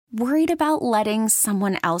Worried about letting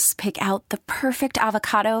someone else pick out the perfect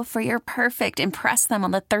avocado for your perfect impress them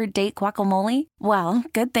on the third date guacamole? Well,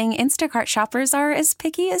 good thing Instacart shoppers are as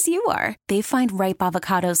picky as you are. They find ripe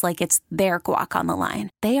avocados like it's their guac on the line.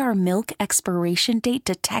 They are milk expiration date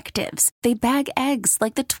detectives. They bag eggs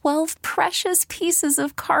like the 12 precious pieces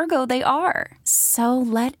of cargo they are. So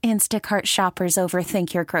let Instacart shoppers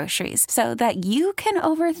overthink your groceries so that you can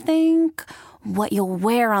overthink what you'll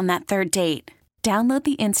wear on that third date. Download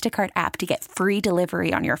the Instacart app to get free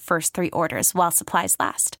delivery on your first 3 orders while supplies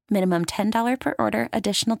last. Minimum $10 per order.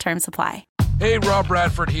 Additional terms apply. Hey, Rob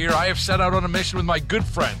Bradford here. I have set out on a mission with my good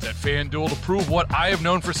friends at FanDuel to prove what I have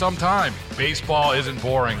known for some time. Baseball isn't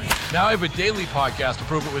boring. Now I have a daily podcast to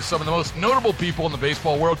prove it with some of the most notable people in the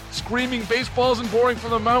baseball world, screaming baseball isn't boring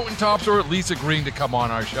from the mountaintops, or at least agreeing to come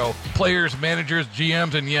on our show. Players, managers,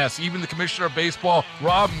 GMs, and yes, even the commissioner of baseball,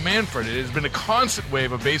 Rob Manfred. It has been a constant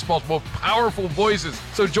wave of baseball's most powerful voices.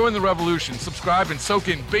 So join the revolution. Subscribe and soak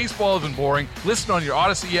in Baseball Isn't Boring. Listen on your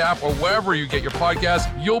Odyssey app or wherever you get your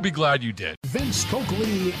podcasts. You'll be glad you did. Vince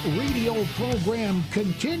Coakley radio program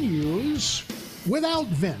continues without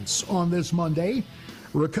Vince on this Monday.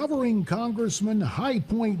 Recovering Congressman, High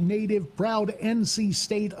Point native, proud NC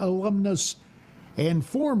State alumnus, and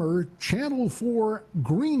former Channel 4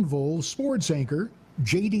 Greenville sports anchor,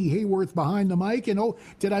 J.D. Hayworth behind the mic. And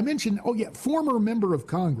did I mention, former member of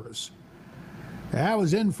Congress. I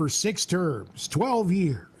was in for 6 terms, 12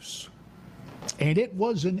 years. And it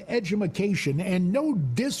was an edumacation, and no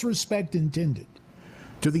disrespect intended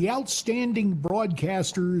to the outstanding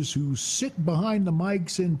broadcasters who sit behind the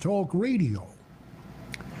mics and talk radio.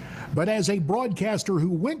 But as a broadcaster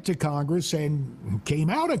who went to Congress and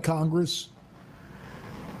came out of Congress,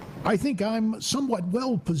 I think I'm somewhat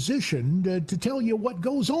well positioned to tell you what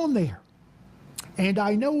goes on there. And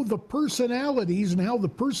I know the personalities and how the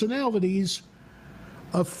personalities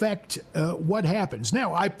affect what happens.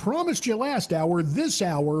 Now, I promised you last hour, this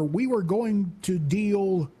hour, we were going to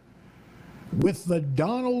deal with the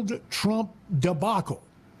Donald Trump debacle.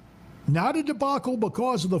 Not a debacle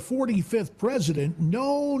because of the 45th president.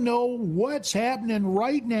 No, what's happening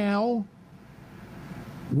right now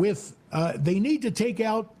with, they need to take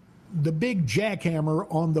out the big jackhammer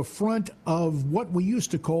on the front of what we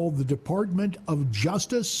used to call the Department of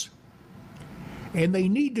Justice. And they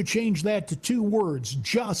need to change that to 2 words,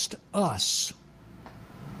 just us,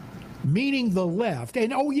 meaning the left.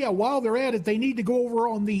 And, while they're at it, they need to go over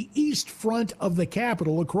on the east front of the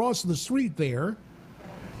Capitol, across the street there,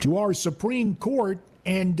 to our Supreme Court,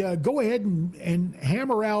 and go ahead and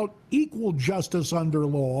hammer out equal justice under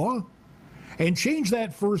law and change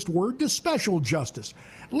that first word to special justice.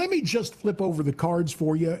 Let me just flip over the cards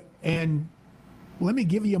for you, and let me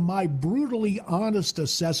give you my brutally honest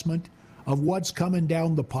assessment of what's coming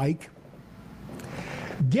down the pike.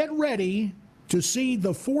 Get ready to see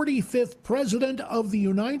the 45th President of the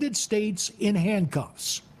United States in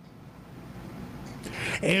handcuffs.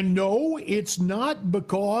 And no, it's not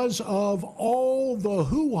because of all the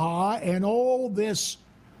hoo-ha and all this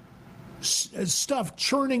stuff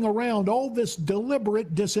churning around, all this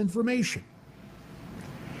deliberate disinformation.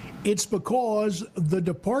 It's because the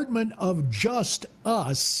Department of Just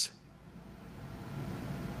Us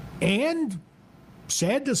and,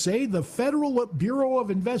 sad to say, the Federal Bureau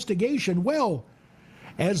of Investigation, well,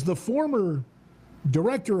 as the former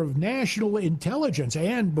Director of National Intelligence,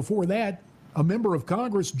 and before that, a member of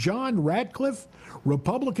Congress, John Ratcliffe,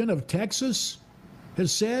 Republican of Texas,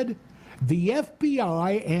 has said, the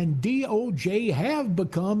FBI and DOJ have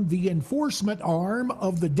become the enforcement arm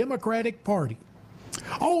of the Democratic Party.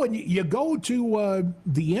 Oh, and you go to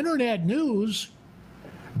the internet news.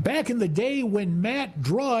 Back in the day when Matt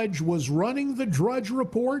Drudge was running the Drudge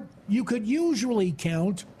Report, you could usually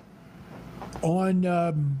count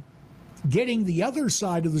on getting the other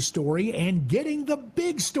side of the story and getting the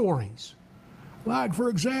big stories. Like, for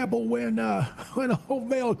example, when old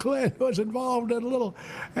Bill Clinton was involved in a little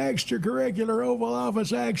extracurricular Oval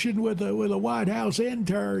Office action with a White House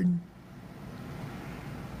intern.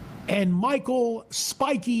 And Michael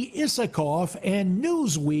Spiky Isikoff and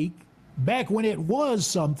Newsweek, back when it was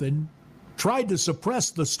something, tried to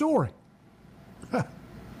suppress the story.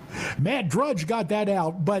 Matt Drudge got that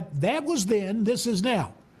out, but that was then, this is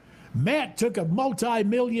now. Matt took a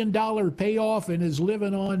multi-million-dollar payoff and is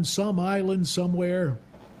living on some island somewhere.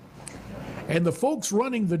 And the folks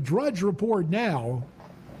running the Drudge Report now,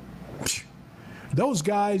 those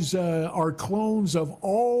guys are clones of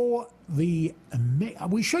all the,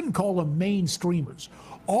 we shouldn't call them mainstreamers,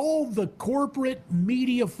 all the corporate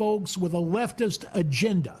media folks with a leftist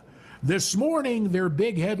agenda. This morning, their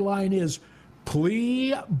big headline is,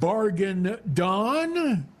 plea bargain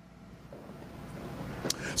done.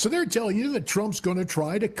 So they're telling you that Trump's going to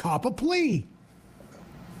try to cop a plea.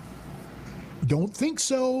 Don't think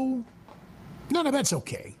so. No, that's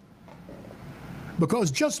okay. Because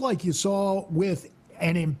just like you saw with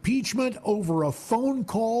an impeachment over a phone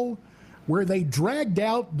call where they dragged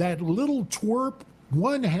out that little twerp,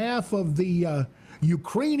 one half of the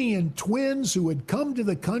Ukrainian twins who had come to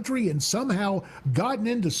the country and somehow gotten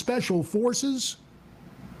into special forces.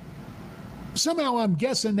 Somehow I'm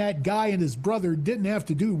guessing that guy and his brother didn't have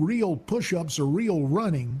to do real push-ups or real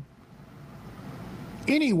running.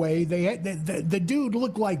 Anyway, they had, the dude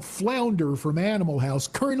looked like Flounder from Animal House,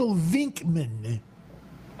 Colonel Vinkman.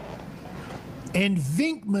 And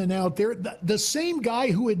Vinkman out there, the same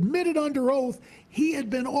guy who admitted under oath he had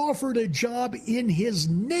been offered a job in his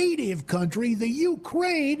native country, the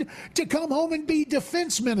Ukraine, to come home and be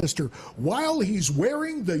defense minister while he's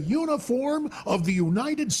wearing the uniform of the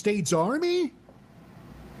United States Army.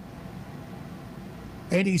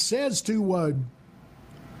 And he says to,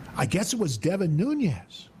 I guess it was Devin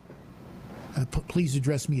Nunes, please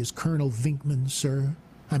address me as Colonel Vinkman, sir.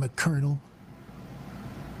 I'm a colonel.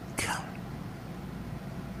 God.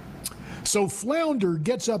 So Flounder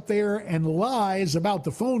gets up there and lies about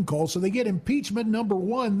the phone call, so they get impeachment number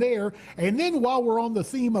one there. And then while we're on the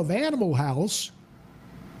theme of Animal House,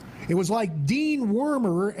 it was like Dean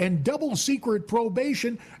Wormer and double secret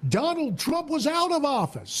probation. Donald Trump was out of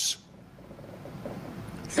office.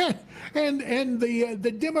 and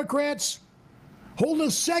the Democrats hold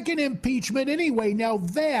a second impeachment anyway. Now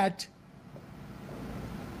that,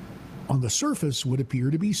 on the surface, would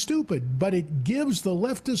appear to be stupid, but it gives the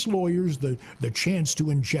leftist lawyers the chance to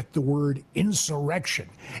inject the word insurrection.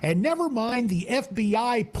 And never mind the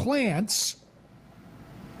FBI plants.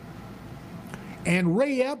 And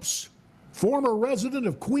Ray Epps, former resident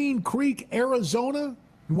of Queen Creek, Arizona,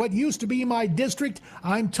 what used to be my district,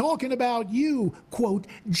 I'm talking about you, quote,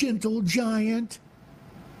 gentle giant.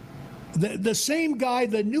 The same guy,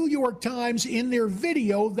 the New York Times, in their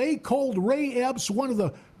video, they called Ray Epps one of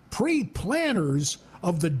the pre-planners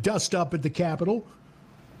of the dust-up at the Capitol.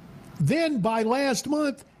 Then, by last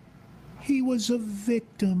month, he was a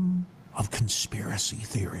victim of conspiracy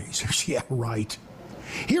theories. Yeah, right.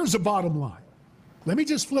 Here's the bottom line. Let me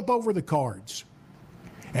just flip over the cards.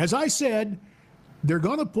 As I said, they're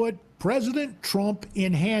going to put President Trump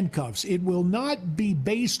in handcuffs. It will not be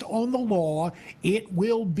based on the law. It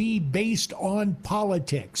will be based on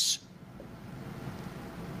politics.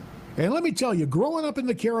 And let me tell you, growing up in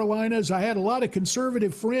the Carolinas, I had a lot of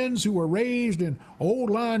conservative friends who were raised in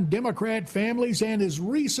old-line Democrat families, and as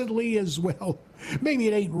recently as, well, maybe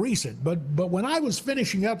it ain't recent, but when I was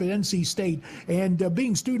finishing up at NC State and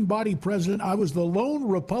being student body president, I was the lone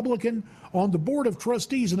Republican on the board of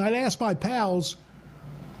trustees, and I'd ask my pals,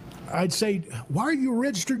 I'd say, why are you a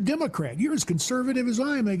registered Democrat? You're as conservative as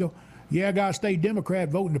I am. They go, yeah, I got to stay Democrat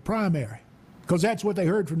voting the primary, because that's what they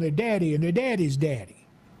heard from their daddy and their daddy's daddy.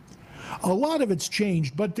 A lot of it's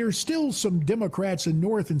changed, but there's still some Democrats in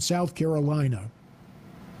North and South Carolina.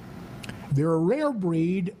 They're a rare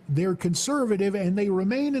breed, they're conservative, and they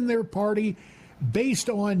remain in their party based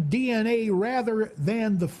on DNA rather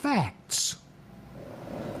than the facts.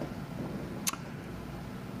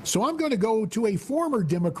 So I'm going to go to a former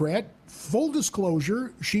Democrat. Full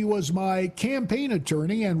disclosure, she was my campaign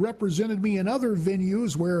attorney and represented me in other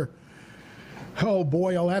venues where, oh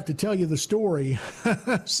boy, I'll have to tell you the story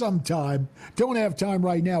sometime. Don't have time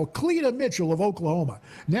right now. Cleta Mitchell of Oklahoma,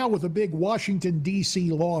 now with a big Washington,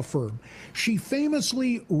 D.C. law firm. She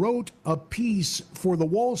famously wrote a piece for the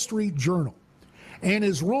Wall Street Journal. And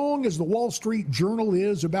as wrong as the Wall Street Journal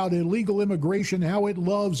is about illegal immigration, how it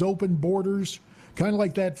loves open borders, kind of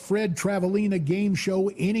like that Fred Travellina game show,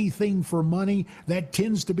 Anything for Money, that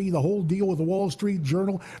tends to be the whole deal with the Wall Street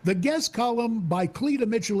Journal. The guest column by Cleta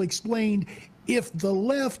Mitchell explained, if the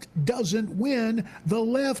left doesn't win, the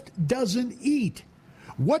left doesn't eat.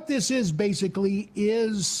 What this is basically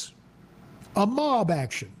is a mob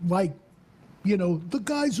action. Like, you know, the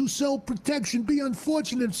guys who sell protection, be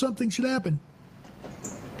unfortunate if something should happen.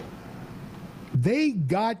 They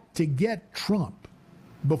got to get Trump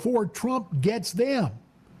before Trump gets them.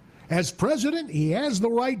 As president, he has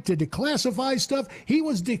the right to declassify stuff. He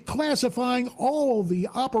was declassifying all the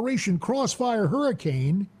Operation Crossfire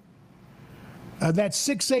Hurricane. That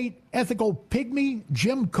 6'8" ethical pygmy,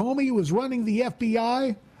 Jim Comey, was running the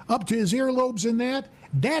FBI up to his earlobes in that.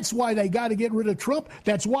 That's why they got to get rid of Trump.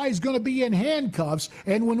 That's why he's going to be in handcuffs.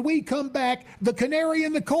 And when we come back, the canary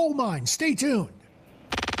in the coal mine. Stay tuned.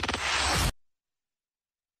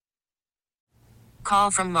 Call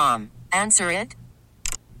from mom. Answer it.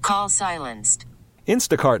 Call silenced.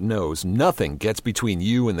 Instacart knows nothing gets between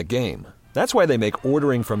you and the game. That's why they make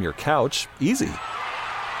ordering from your couch easy.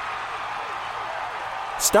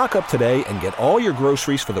 Stock up today and get all your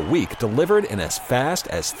groceries for the week delivered in as fast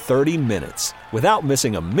as 30 minutes without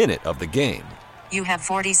missing a minute of the game. You have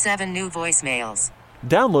 47 new voicemails.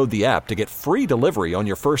 Download the app to get free delivery on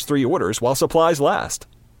your first 3 orders while supplies last.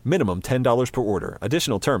 Minimum $10 per order.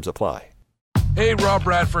 Additional terms apply. Hey, Rob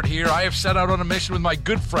Bradford here. I have set out on a mission with my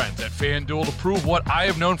good friends at FanDuel to prove what I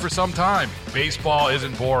have known for some time. Baseball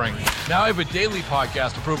isn't boring. Now I have a daily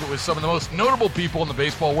podcast to prove it with some of the most notable people in the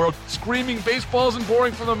baseball world, screaming baseball isn't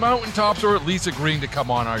boring from the mountaintops, or at least agreeing to come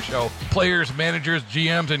on our show. Players, managers,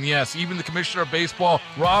 GMs, and yes, even the commissioner of baseball,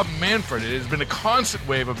 Rob Manfred. It has been a constant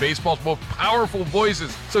wave of baseball's most powerful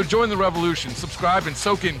voices. So join the revolution. Subscribe and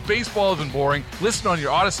soak in Baseball Isn't Boring. Listen on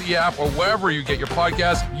your Odyssey app or wherever you get your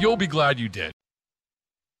podcasts. You'll be glad you did.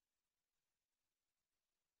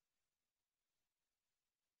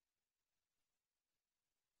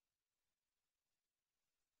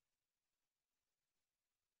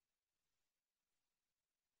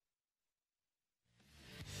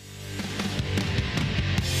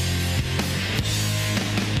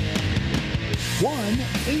 One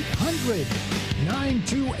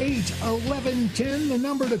 800-928-1110, the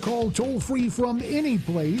number to call toll-free from any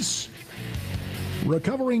place.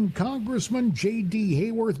 Recovering Congressman J.D.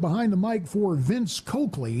 Hayworth behind the mic for Vince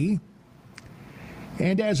Coakley.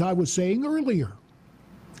 And as I was saying earlier,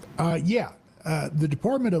 the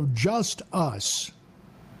Department of Just Us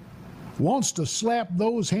wants to slap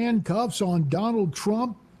those handcuffs on Donald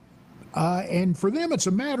Trump. And for them, it's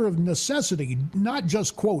a matter of necessity, not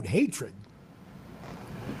just, quote, hatred.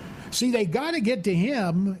 See, they got to get to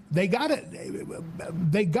him. They got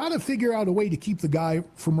to figure out a way to keep the guy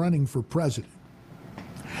from running for president.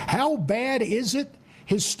 How bad is it?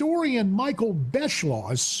 Historian Michael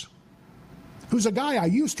Beschloss, who's a guy I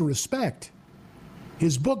used to respect,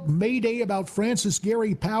 his book Mayday about Francis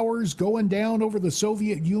Gary Powers going down over the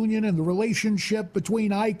Soviet Union and the relationship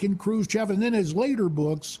between Ike and Khrushchev, and then his later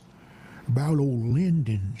books about old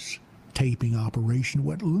Lyndon's taping operation,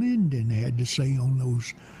 what Lyndon had to say on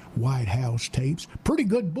those White House tapes. Pretty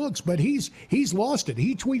good books, but he's lost it.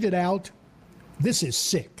 He tweeted out, "This is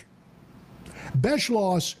sick."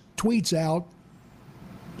 Beschloss tweets out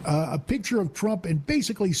a picture of Trump and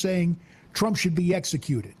basically saying Trump should be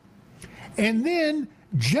executed. And then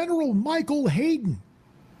General Michael Hayden,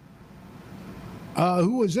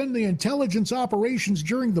 who was in the intelligence operations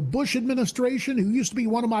during the Bush administration, who used to be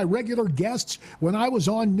one of my regular guests when I was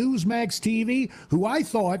on Newsmax TV, who I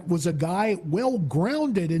thought was a guy well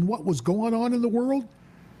grounded in what was going on in the world.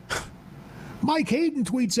 Mike Hayden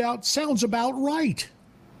tweets out, "Sounds about right."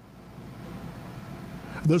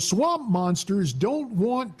 The swamp monsters don't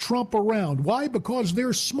want Trump around. Why? Because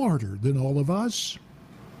they're smarter than all of us.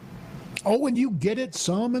 Oh, and you get it,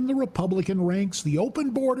 some in the Republican ranks, the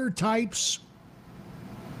open border types.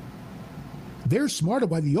 They're smarter.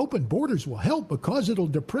 Why? The open borders will help because it'll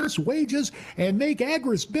depress wages and make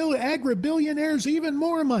agri-billionaires even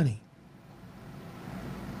more money.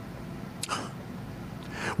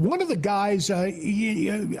 One of the guys, I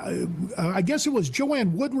guess it was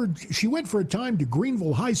Joanne Woodward, she went for a time to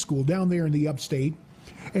Greenville High School down there in the upstate.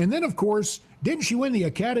 And then, of course, didn't she win the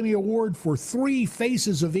Academy Award for 3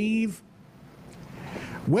 Faces of Eve?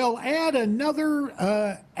 Well, add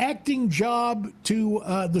another acting job to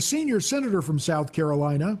the senior senator from South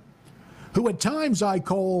Carolina, who at times I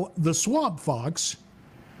call the Swamp Fox,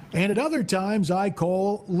 and at other times I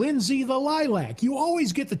call Lindsay the Lilac. You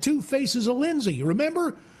always get the 2 faces of Lindsay.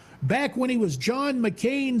 Remember back when he was John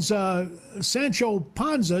McCain's Sancho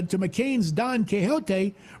Panza to McCain's Don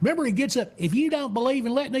Quixote? Remember he gets up, "If you don't believe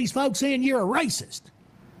in letting these folks in, you're a racist."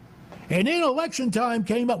 And then election time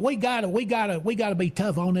came up. We gotta be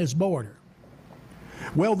tough on this border.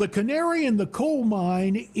 Well, the canary in the coal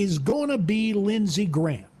mine is gonna be Lindsey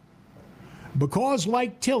Graham, because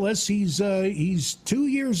like Tillis, he's 2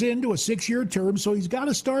 years into a 6-year term, so he's got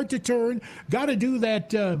to start to turn. Got to do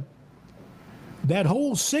that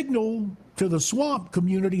whole signal to the swamp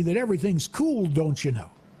community that everything's cool, don't you know?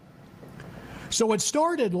 So it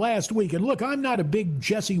started last week, and look, I'm not a big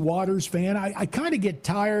Jesse Waters fan. I kind of get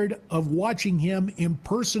tired of watching him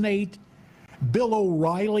impersonate Bill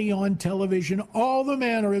O'Reilly on television, all the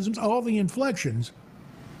mannerisms, all the inflections.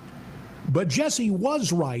 But Jesse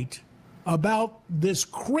was right about this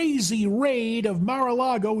crazy raid of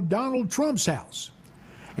Mar-a-Lago, Donald Trump's house.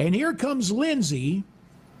 And here comes Lindsay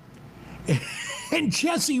and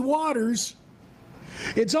Jesse Waters.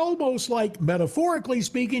 It's almost like, metaphorically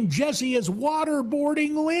speaking, Jesse is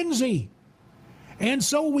waterboarding Lindsay. And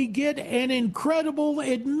so we get an incredible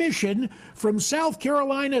admission from South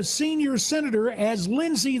Carolina's senior senator as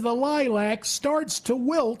Lindsay the Lilac starts to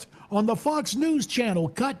wilt on the Fox News channel,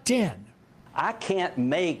 cut 10. I can't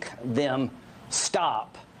make them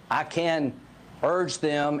stop. I can urge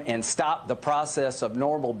them and stop the process of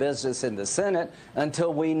normal business in the Senate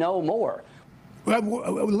until we know more.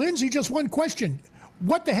 Lindsay, just one question.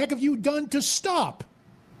 What the heck have you done to stop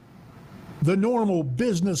the normal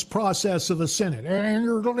business process of the Senate? And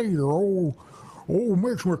you're going to hear,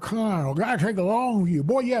 Mitch McConnell, got to take a long view.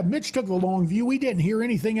 Boy, yeah, Mitch took a long view. We didn't hear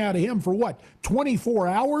anything out of him for what, 24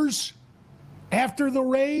 hours after the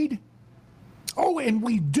raid? Oh, and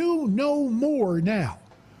we do know more now,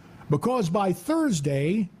 because by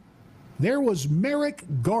Thursday, there was Merrick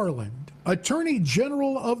Garland, Attorney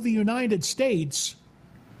General of the United States,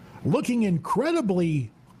 looking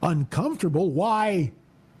incredibly uncomfortable. Why?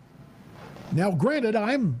 Now, granted,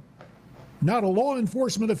 I'm not a law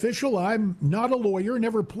enforcement official. I'm not a lawyer,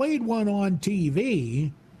 never played one on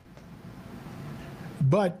TV.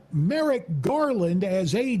 But Merrick Garland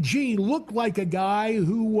as AG looked like a guy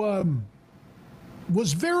who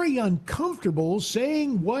was very uncomfortable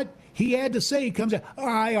saying what he had to say. He comes out,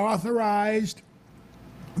 I authorized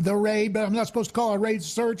the raid, but I'm not supposed to call it a raid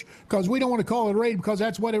search because we don't want to call it a raid because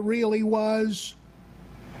that's what it really was.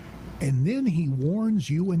 And then he warns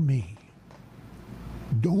you and me.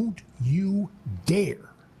 Don't you dare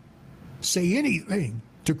say anything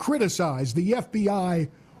to criticize the FBI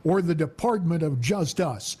or the Department of Just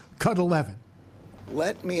Us. Cut 11.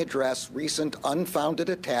 Let me address recent unfounded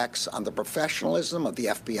attacks on the professionalism of the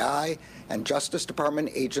FBI and Justice Department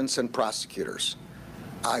agents and prosecutors.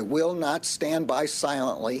 I will not stand by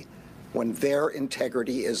silently when their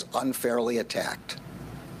integrity is unfairly attacked.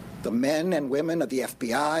 The men and women of the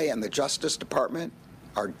FBI and the Justice Department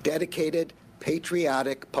are dedicated,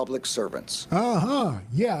 patriotic public servants.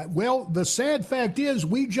 Yeah. Well, the sad fact is,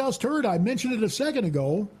 we just heard, I mentioned it a second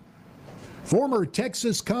ago, former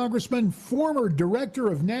Texas Congressman, former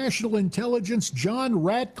Director of National Intelligence, John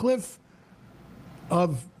Ratcliffe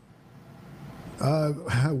of,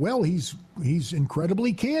 he's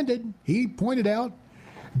incredibly candid. He pointed out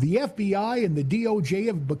the FBI and the DOJ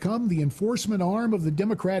have become the enforcement arm of the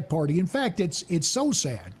Democrat Party. In fact, it's so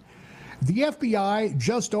sad. The FBI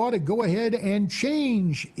just ought to go ahead and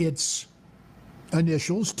change its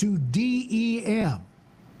initials to DEM,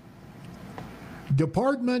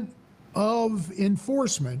 Department of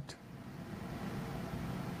Enforcement,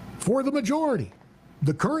 for the majority,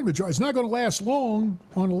 the current majority. It's not going to last long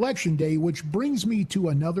on Election Day, which brings me to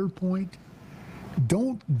another point.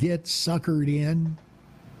 Don't get suckered in.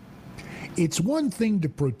 It's one thing to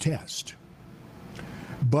protest.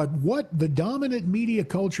 But what the dominant media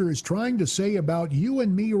culture is trying to say about you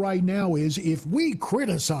and me right now is, if we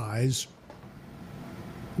criticize,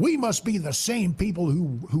 we must be the same people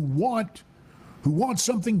who want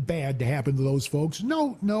something bad to happen to those folks.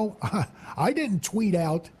 No, I didn't tweet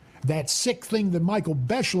out that sick thing that Michael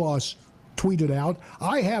Beschloss tweeted out.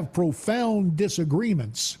 I have profound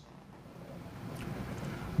disagreements.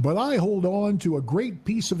 But I hold on to a great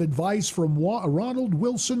piece of advice from Ronald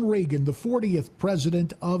Wilson Reagan, the 40th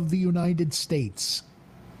President of the United States,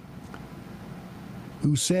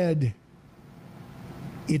 who said,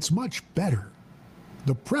 it's much better.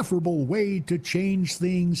 The preferable way to change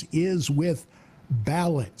things is with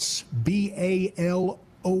ballots, B-A-L-O-T-S,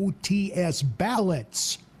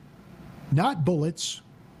 ballots, not bullets.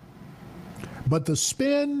 But the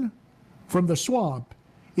spin from the swamp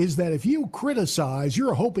is that if you criticize,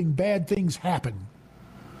 you're hoping bad things happen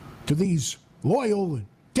to these loyal,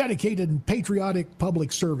 dedicated, and patriotic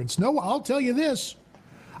public servants. No, I'll tell you this.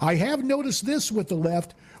 I have noticed this with the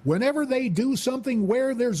left. Whenever they do something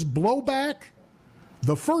where there's blowback,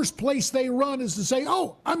 the first place they run is to say,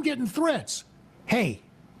 oh, I'm getting threats. Hey,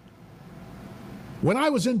 when I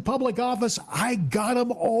was in public office, I got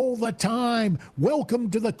them all the time. Welcome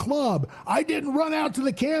to the club. I didn't run out to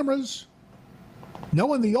the cameras.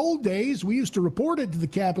 No, in the old days, we used to report it to the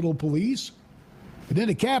Capitol Police, and then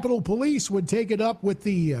the Capitol Police would take it up with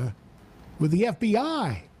the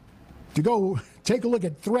FBI to go take a look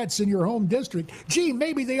at threats in your home district. Gee,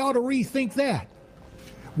 maybe they ought to rethink that.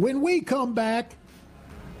 When we come back,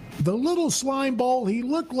 the little slime ball, he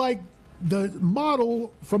looked like the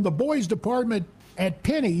model from the boys department at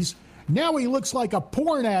Penny's. Now he looks like a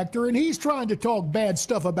porn actor, and he's trying to talk bad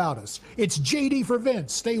stuff about us. It's JD for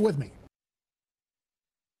Vince. Stay with me.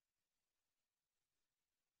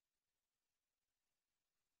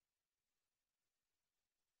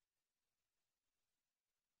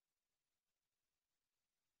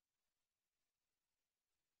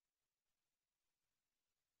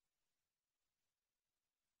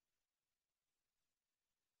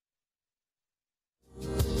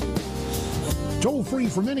 Toll free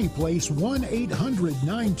from any place,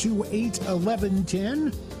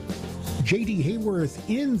 1-800-928-1110. J.D. Hayworth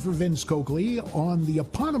in for Vince Coakley on the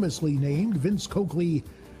eponymously named Vince Coakley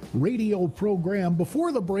radio program.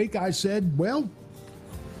 Before the break, I said, well,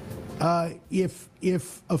 if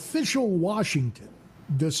official Washington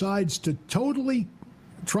decides to totally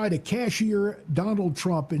try to cashier Donald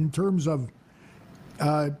Trump in terms of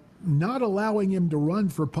not allowing him to run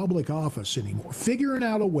for public office anymore, figuring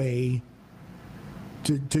out a way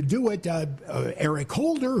to do it, Eric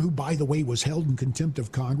Holder, who, by the way, was held in contempt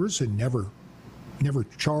of Congress and never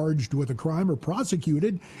charged with a crime or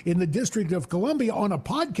prosecuted in the District of Columbia, on a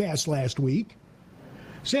podcast last week,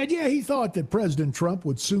 said, yeah, he thought that President Trump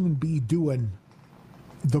would soon be doing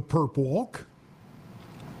the perp walk.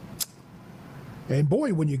 And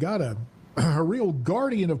boy, when you got a real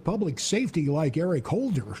guardian of public safety like Eric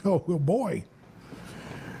Holder, oh boy,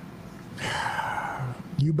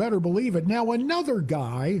 you better believe it. Now, another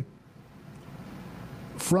guy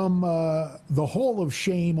from the Hall of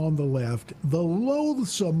Shame on the left, the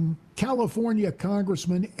loathsome California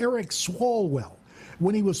Congressman Eric Swalwell,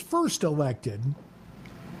 when he was first elected,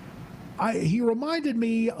 he reminded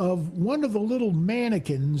me of one of the little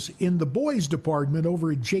mannequins in the boys department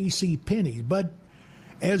over at J.C. Penney, but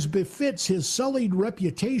as befits his sullied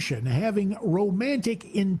reputation, having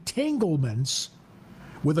romantic entanglements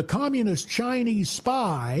with a communist Chinese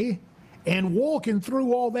spy and walking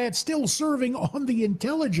through all that, still serving on the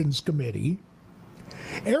Intelligence Committee.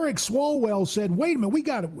 Eric Swalwell said, wait a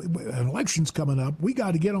minute, election's coming up, we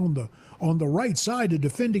got to get on the right side of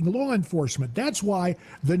defending law enforcement. That's why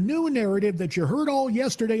the new narrative that you heard all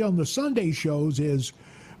yesterday on the Sunday shows is,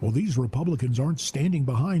 well, these Republicans aren't standing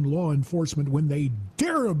behind law enforcement when they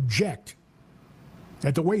dare object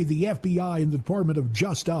at the way the FBI and the Department of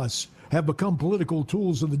Justice have become political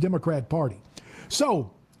tools of the Democrat Party.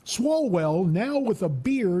 So, Swalwell, now with a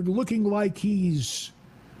beard, looking like he's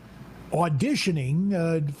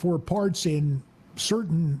auditioning for parts in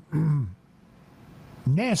certain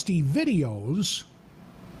nasty videos,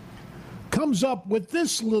 comes up with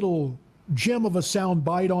this little gem of a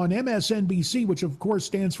soundbite on MSNBC, which of course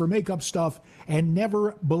stands for Make Up Stuff and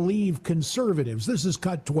Never Believe Conservatives. This is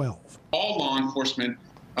cut 12. All law enforcement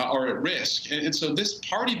are at risk. And so this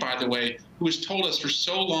party, by the way, who has told us for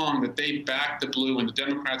so long that they back the blue and the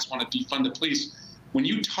Democrats want to defund the police, when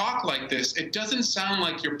you talk like this, it doesn't sound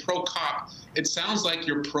like you're pro-cop. It sounds like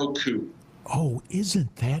you're pro-coup. Oh,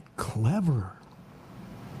 isn't that clever?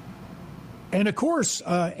 And of course,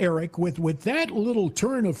 Eric, with that little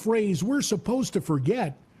turn of phrase, we're supposed to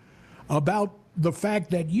forget about the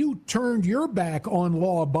fact that you turned your back on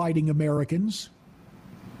law-abiding Americans.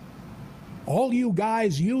 All you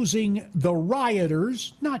guys using the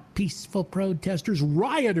rioters, not peaceful protesters,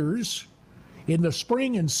 rioters, in the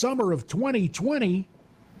spring and summer of 2020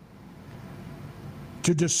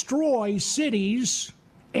 to destroy cities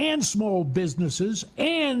and small businesses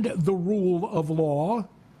and the rule of law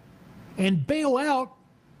and bail out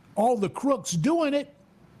all the crooks doing it.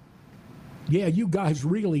 Yeah, you guys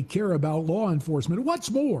really care about law enforcement.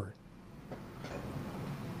 What's more,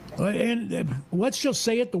 and let's just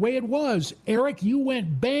say it the way it was, Eric, you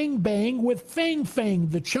went bang bang with Fang Fang,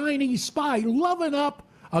 the Chinese spy, loving up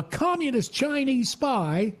a communist Chinese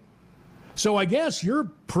spy. So I guess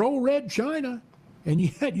you're pro-Red China, and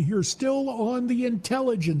yet you're still on the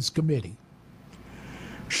Intelligence Committee.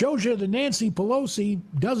 Shows you that Nancy Pelosi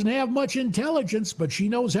doesn't have much intelligence, but she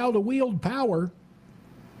knows how to wield power.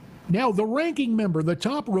 Now, the ranking member, the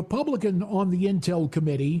top Republican on the Intel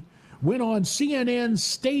Committee, went on CNN's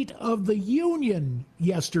State of the Union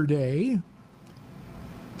yesterday,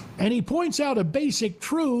 and he points out a basic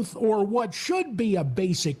truth, or what should be a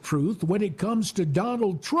basic truth, when it comes to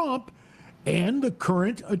Donald Trump and the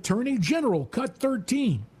current Attorney General. Cut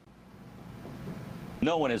 13.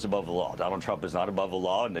 No one is above the law. Donald Trump is not above the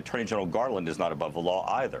law, and Attorney General Garland is not above the law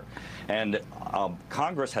either. And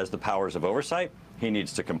Congress has the powers of oversight. He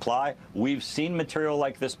needs to comply. We've seen material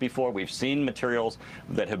like this before. We've seen materials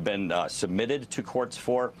that have been submitted to courts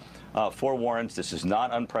for warrants. This is not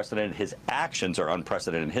unprecedented. His actions are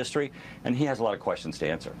unprecedented in history, and he has a lot of questions to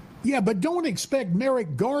answer. Yeah, but don't expect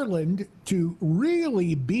Merrick Garland to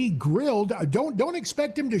really be grilled. Don't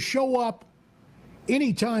expect him to show up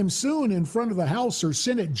anytime soon in front of the House or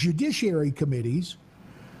Senate Judiciary Committees.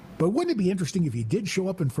 But wouldn't it be interesting if he did show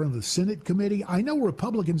up in front of the Senate committee? I know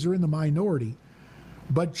Republicans are in the minority,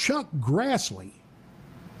 but Chuck Grassley,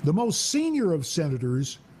 the most senior of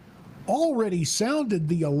senators, already sounded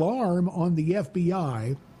the alarm on the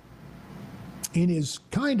FBI in his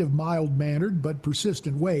kind of mild-mannered but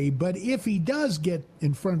persistent way. But if he does get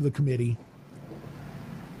in front of the committee,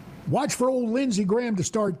 Watch for old Lindsey Graham to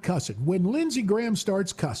start cussing. When Lindsey Graham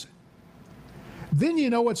starts cussing, then you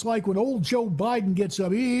know it's like when old Joe Biden gets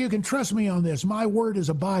up. You can trust me on this. My word is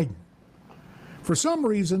a Biden. For some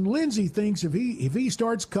reason, Lindsey thinks if he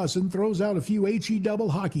starts cussing, throws out a few HE double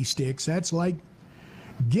hockey sticks, that's like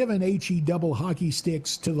giving HE double hockey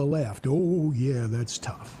sticks to the left. Oh, yeah, that's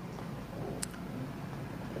tough.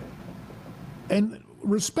 And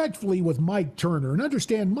respectfully with Mike Turner, and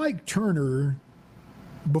understand Mike Turner,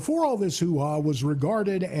 before all this hoo-ha, was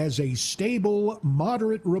regarded as a stable,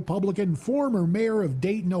 moderate Republican, former mayor of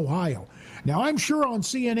Dayton, Ohio. Now, I'm sure on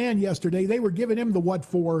CNN yesterday they were giving him the what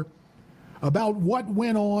for about what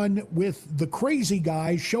went on with the crazy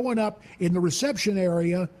guy showing up in the reception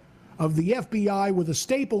area of the FBI with a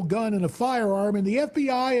staple gun and a firearm, and the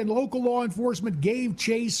FBI and local law enforcement gave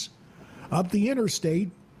chase up the interstate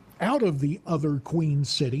out of the other Queen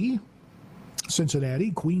City, Cincinnati,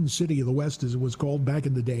 Queen City of the West as it was called back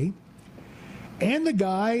in the day. And the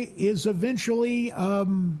guy is eventually,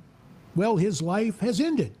 his life has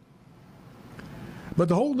ended. But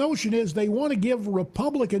the whole notion is they want to give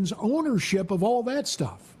Republicans ownership of all that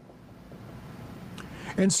stuff.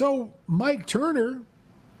 And so Mike Turner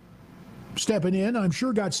stepping in, I'm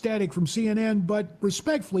sure got static from CNN, but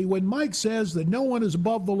respectfully, when Mike says that no one is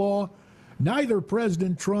above the law, neither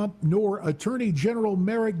President Trump nor Attorney General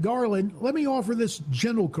Merrick Garland, let me offer this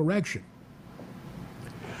gentle correction.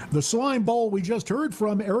 The slime ball we just heard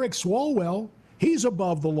from, Eric Swalwell, he's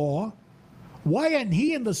above the law. Why isn't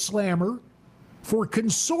he in the slammer for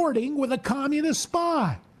consorting with a communist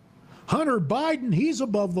spy? Hunter Biden, he's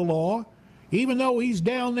above the law, even though he's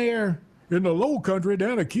down there in the low country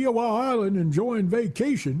down at Kiowa Island enjoying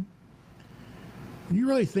vacation. You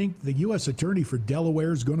really think the U.S. Attorney for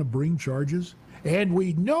Delaware is going to bring charges? And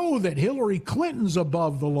we know that Hillary Clinton's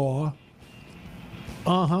above the law.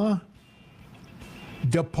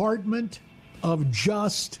 Department of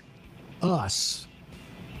Just Us.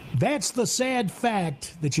 That's the sad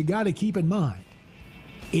fact that you got to keep in mind.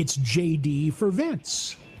 It's JD for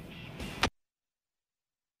Vince.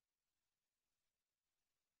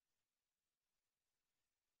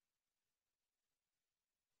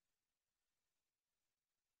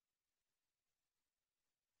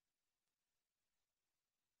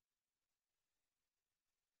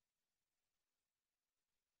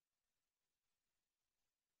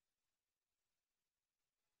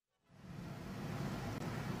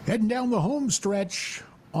 Heading down the home stretch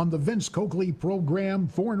on the Vince Coakley program,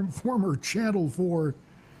 former Channel 4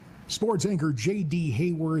 sports anchor J.D.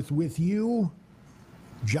 Hayworth with you.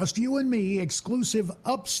 Just you and me, exclusive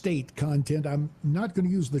upstate content. I'm not going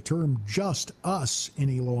to use the term just us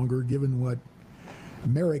any longer, given what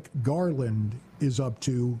Merrick Garland is up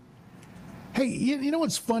to. Hey, you know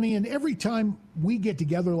what's funny? And every time we get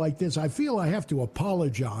together like this, I feel I have to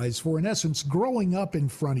apologize for, in essence, growing up in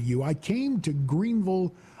front of you. I came to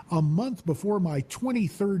Greenville a month before my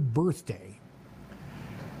 23rd birthday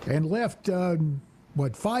and left,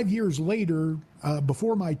 5 years later,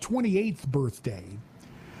 before my 28th birthday.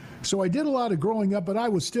 So I did a lot of growing up, but I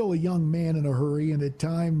was still a young man in a hurry and at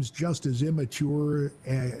times just as immature,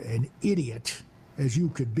 an idiot as you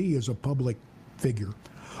could be as a public figure.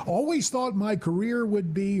 Always thought my career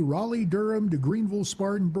would be Raleigh, Durham to Greenville,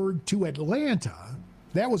 Spartanburg to Atlanta.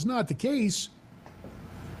 That was not the case.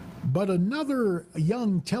 But another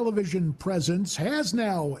young television presence has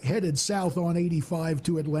now headed south on 85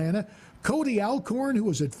 to Atlanta. Cody Alcorn, who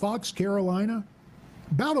was at Fox Carolina.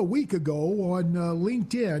 About a week ago on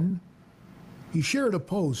LinkedIn, he shared a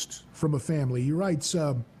post from a family. He writes,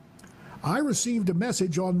 I received a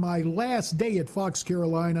message on my last day at Fox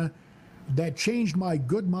Carolina that changed my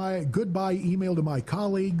goodbye email to my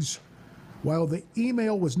colleagues. While the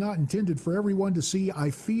email was not intended for everyone to see, I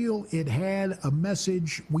feel it had a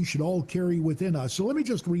message we should all carry within us. So let me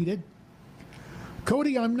just read it.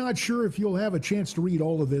 Cody, I'm not sure if you'll have a chance to read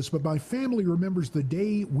all of this, but my family remembers the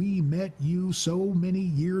day we met you so many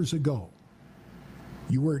years ago.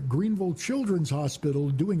 You were at Greenville Children's Hospital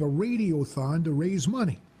doing a radiothon to raise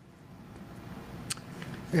money.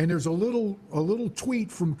 And there's a little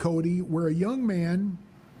tweet from Cody where a young man,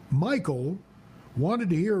 Michael, wanted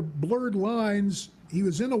to hear blurred lines. He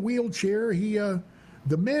was in a wheelchair. The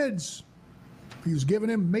meds he was giving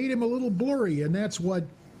him made him a little blurry, and that's what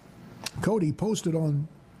Cody posted on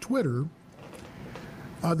Twitter.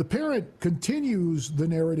 The parent continues the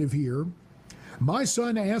narrative here. My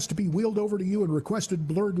son asked to be wheeled over to you and requested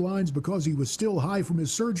blurred lines because he was still high from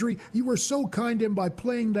his surgery. You were so kind to him by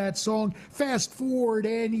playing that song. Fast forward,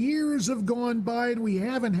 and years have gone by, and we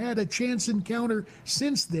haven't had a chance encounter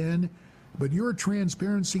since then. but your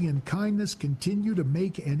transparency and kindness continue to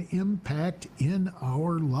make an impact in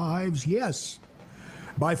our lives. Yes,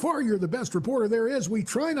 by far you're the best reporter there is. We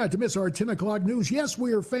try not to miss our 10 o'clock news. Yes,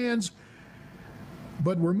 we are fans,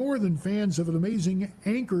 but we're more than fans of an amazing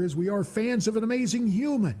anchor as we are fans of an amazing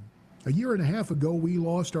human. A year and a half ago, we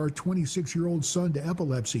lost our 26-year-old son to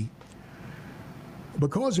epilepsy.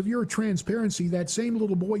 Because of your transparency, that same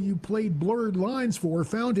little boy you played blurred lines for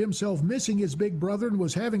found himself missing his big brother and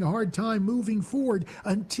was having a hard time moving forward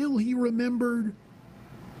until he remembered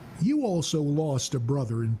you also lost a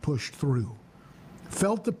brother and pushed through.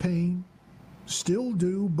 Felt the pain, still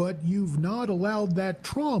do, but you've not allowed that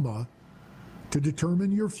trauma to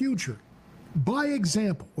determine your future. By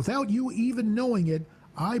example, without you even knowing it,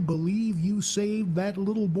 I believe you saved that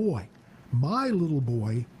little boy, my little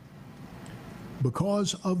boy,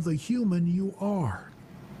 because of the human you are.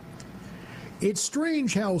 It's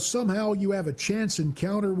strange how somehow you have a chance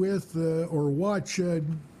encounter with or watch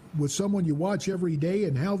with someone you watch every day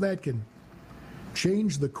and how that can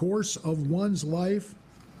change the course of one's life.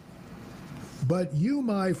 But you,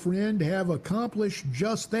 my friend, have accomplished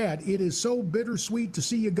just that. It is so bittersweet to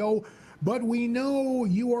see you go, but we know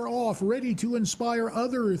you are off, ready to inspire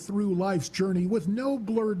others through life's journey with no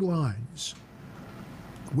blurred lines.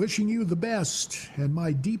 Wishing you the best and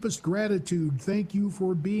my deepest gratitude. Thank you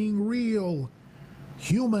for being real,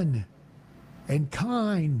 human, and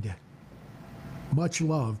kind. Much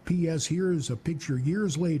love. P.S. Here's a picture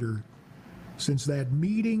years later since that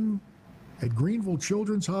meeting at Greenville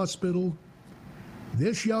Children's Hospital.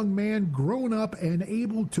 This young man grown up and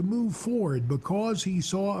able to move forward because he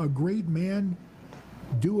saw a great man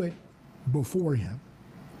do it before him.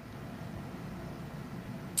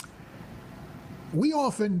 We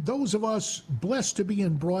often, those of us blessed to be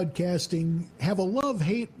in broadcasting, have a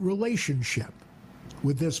love-hate relationship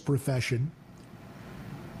with this profession.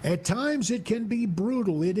 At times it can be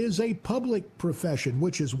brutal. It is a public profession,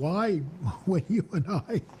 which is why when you and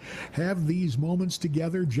I have these moments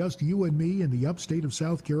together, just you and me in the upstate of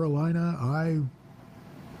South Carolina, I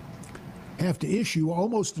have to issue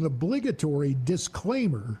almost an obligatory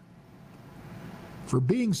disclaimer for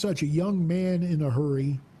being such a young man in a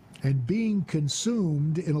hurry and being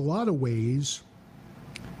consumed in a lot of ways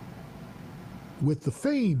with the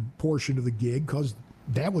fame portion of the gig, because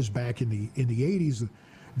that was back in the 80s,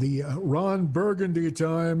 the Ron Burgundy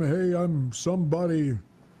time. Hey, I'm somebody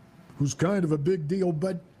who's kind of a big deal.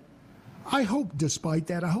 But I hope, despite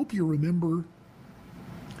that, I hope you remember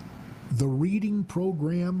the reading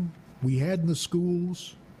program we had in the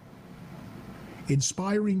schools,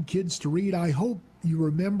 inspiring kids to read. I hope you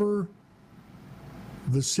remember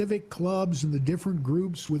the civic clubs and the different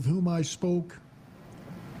groups with whom I spoke.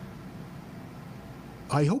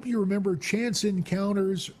 I hope you remember chance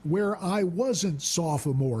encounters where I wasn't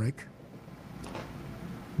sophomoric,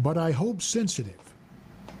 but I hope sensitive.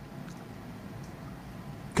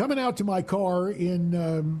 Coming out to my car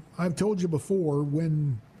I've told you before,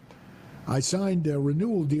 when I signed a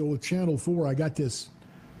renewal deal with Channel 4, I got this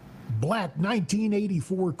black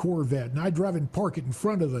 1984 Corvette, and I drive and park it in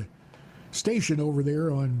front of the station over there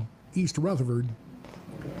on East Rutherford.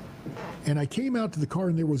 And I came out to the car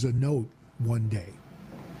and there was a note one day.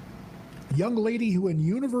 A young lady who in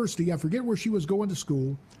university, I forget where she was going to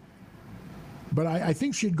school, but I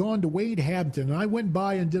think she'd gone to Wade Hampton. And I went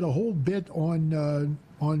by and did a whole bit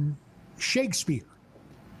on Shakespeare,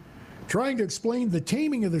 trying to explain The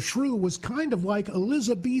Taming of the Shrew was kind of like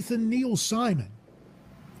Elizabethan Neil Simon.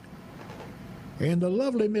 And the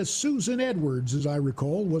lovely Miss Susan Edwards, as I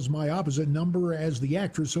recall, was my opposite number as the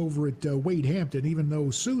actress over at Wade Hampton, even though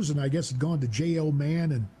Susan, I guess, had gone to J.L.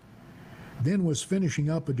 Mann and then was finishing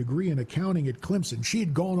up a degree in accounting at Clemson. She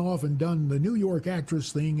had gone off and done the New York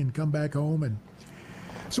actress thing and come back home. And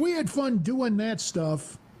so we had fun doing that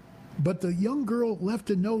stuff. But the young girl left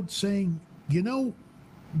a note saying, you know,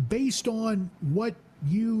 based on what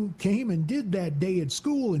you came and did that day at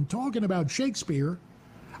school and talking about Shakespeare,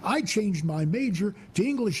 I changed my major to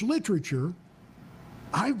English literature.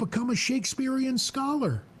 I've become a Shakespearean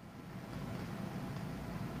scholar.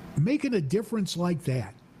 Making a difference like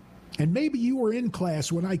that. And maybe you were in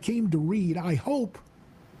class when I came to read. I hope,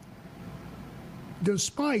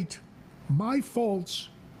 despite my faults,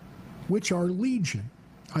 which are legion,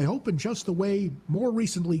 I hope in just the way more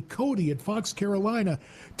recently Cody at Fox Carolina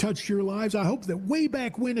touched your lives, I hope that way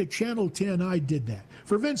back when at Channel 10 I did that.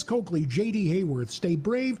 For Vince Coakley, J.D. Hayworth, stay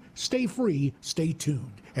brave, stay free, stay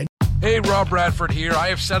tuned. And Hey, Rob Bradford here. I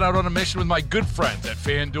have set out on a mission with my good friends at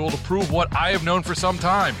FanDuel to prove what I have known for some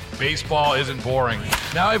time. Baseball isn't boring.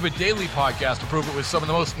 Now I have a daily podcast to prove it with some of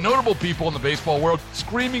the most notable people in the baseball world,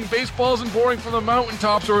 screaming baseball isn't boring from the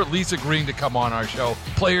mountaintops, or at least agreeing to come on our show.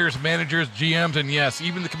 Players, managers, GMs, and yes,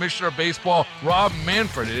 even the commissioner of baseball, Rob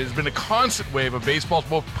Manfred. It has been a constant wave of baseball's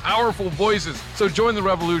most powerful voices. So join the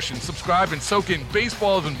revolution. Subscribe and soak in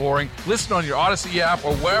Baseball Isn't Boring. Listen on your Odyssey app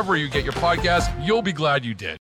or wherever you get your podcasts. You'll be glad you did.